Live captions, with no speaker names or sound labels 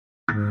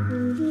Shape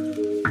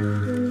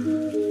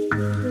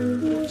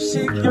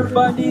your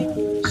body,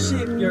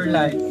 shape your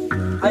life.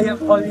 I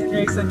am Olin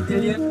Rexon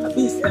Dillion, a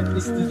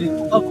BSMP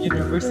student of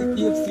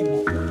University of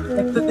Cebu.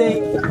 And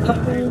today, I'll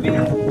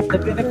reveal the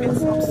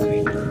benefits of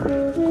swimming.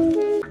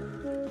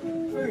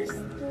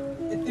 First,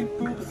 it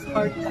improves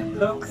heart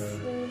and lungs.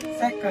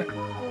 Second,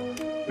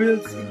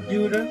 builds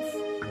endurance.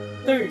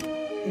 Third,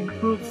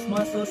 improves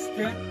muscle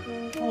strength.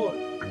 Fourth,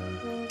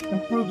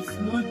 improves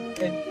mood.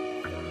 And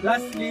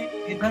lastly,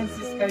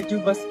 enhances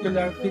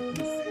cardiovascular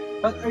fitness.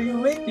 What are you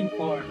waiting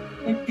for?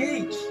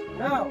 Engage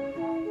now!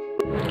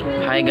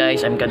 Hi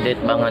guys, I'm Cadet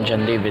Bangan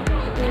John David.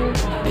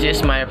 This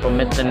is my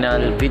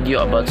promotional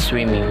video about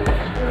swimming.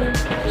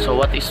 So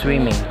what is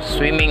swimming?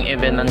 Swimming,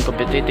 even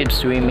non-competitive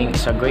swimming,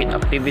 is a great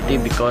activity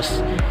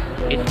because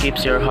it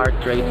keeps your heart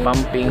rate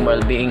pumping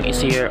while being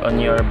easier on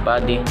your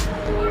body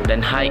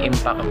than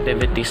high-impact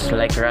activities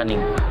like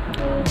running.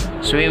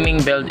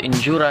 Swimming builds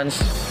endurance,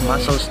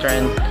 muscle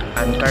strength,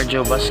 and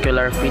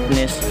cardiovascular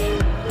fitness,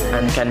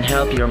 and can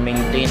help you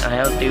maintain a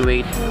healthy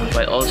weight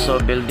while also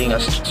building a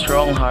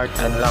strong heart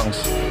and lungs.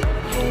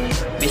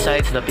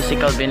 Besides the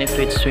physical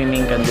benefits,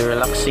 swimming can be a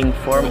relaxing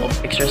form of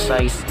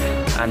exercise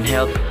and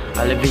help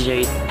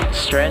alleviate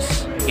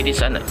stress. It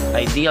is an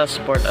ideal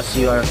sport as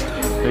you are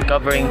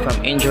recovering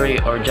from injury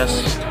or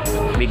just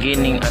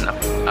beginning an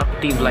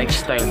active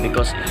lifestyle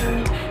because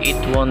it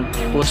won't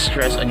put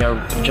stress on your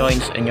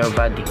joints and your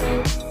body.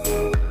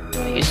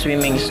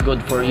 Swimming is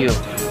good for you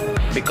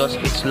because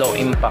it's low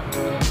impact.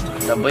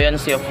 The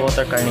buoyancy of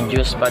water can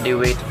reduce body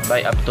weight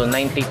by up to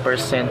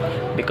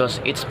 90% because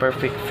it's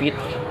perfect fit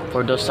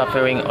for those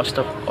suffering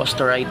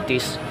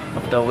osteoarthritis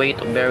of the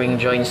weight-bearing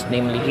joints,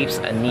 namely hips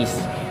and knees.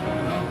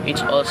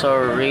 It's also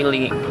a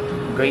really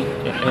great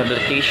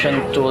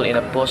rehabilitation tool in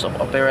a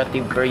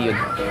post-operative period.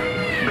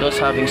 Those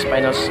having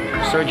spinal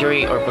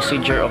surgery or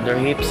procedure of their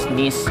hips,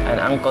 knees, and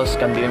ankles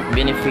can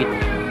benefit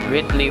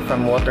greatly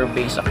from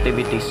water-based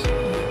activities.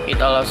 It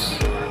allows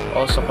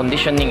also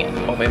conditioning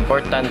of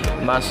important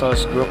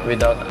muscles group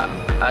without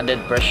added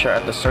pressure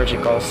at the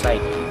surgical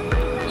site.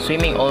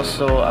 Swimming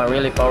also a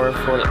really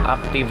powerful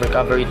active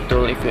recovery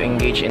tool. If you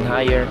engage in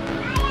higher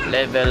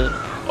level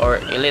or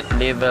elite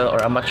level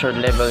or amateur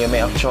level, you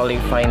may actually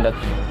find that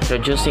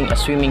introducing a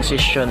swimming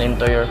session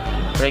into your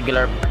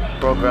regular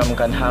program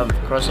can have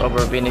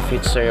crossover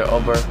benefits to your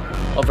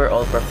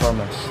overall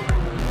performance.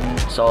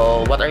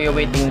 So what are you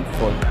waiting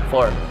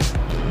for?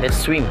 Let's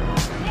swim!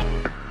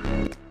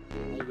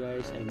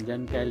 I'm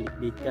John Kyle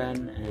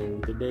Ikdikan,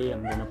 and today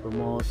I'm gonna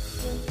promote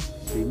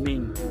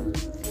swimming.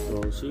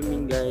 So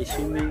swimming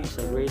is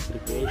a great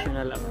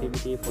recreational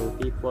activity for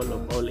people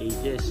of all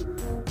ages.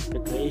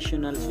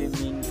 Recreational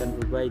swimming can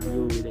provide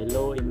you with a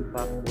low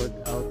impact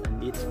workout,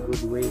 and it's a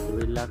good way to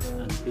relax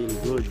and feel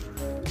good.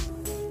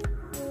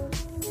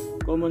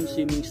 Common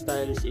swimming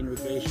styles in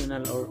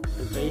recreational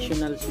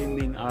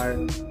swimming are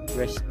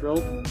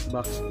breaststroke,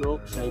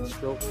 backstroke, side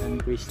stroke, and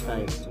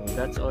freestyle. So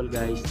that's all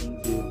guys,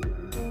 thank you.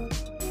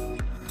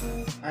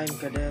 I'm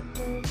Cadet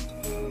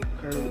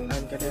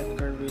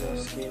Carvino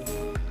Skin.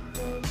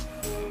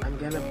 I'm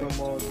gonna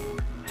promote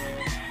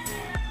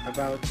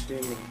about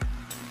swimming.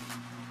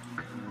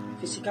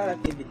 Physical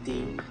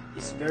activity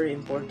is very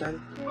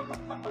important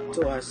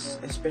to us,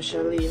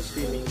 especially in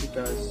swimming,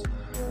 because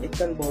it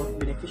can both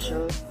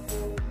beneficial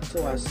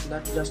to us,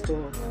 not just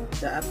to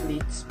the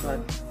athletes, but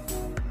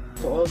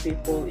to all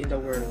people in the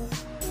world.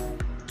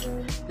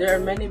 There are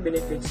many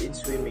benefits in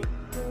swimming,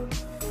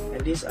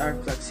 and these are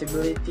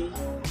flexibility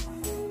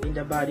in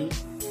the body,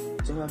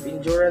 to have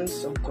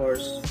endurance of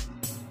course,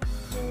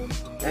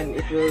 and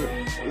it will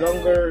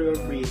longer your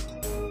breath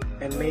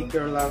and make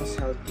your lungs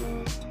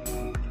healthy.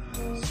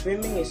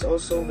 Swimming is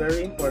also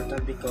very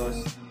important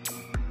because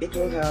it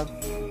will help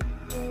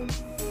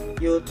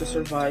you to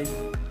survive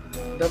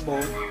the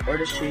boat or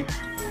the ship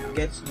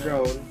gets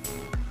drowned,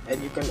 and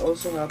you can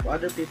also help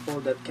other people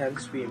that can't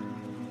swim.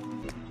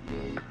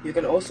 You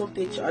can also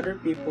teach other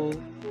people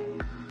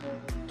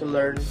to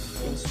learn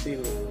in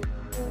swimming.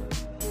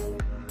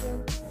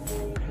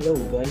 Hello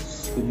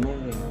guys, good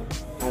morning.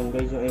 I'm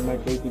Graduate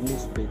MRT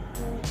Lisbeth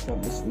from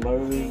East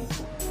Norway,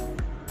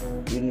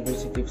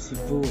 University of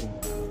Cebu,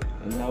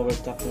 and now we're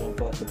talking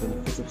about the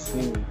benefits of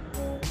swimming.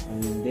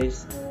 And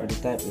these are the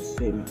types of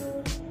swimming.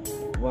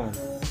 1.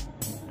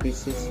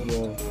 Increases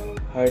your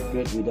heart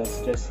rate without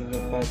stressing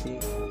your body.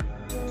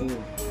 2.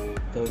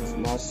 Tones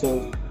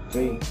muscle.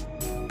 3.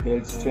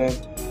 Build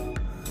strength.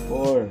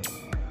 4.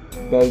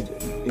 Build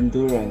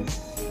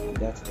endurance.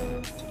 That's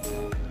it.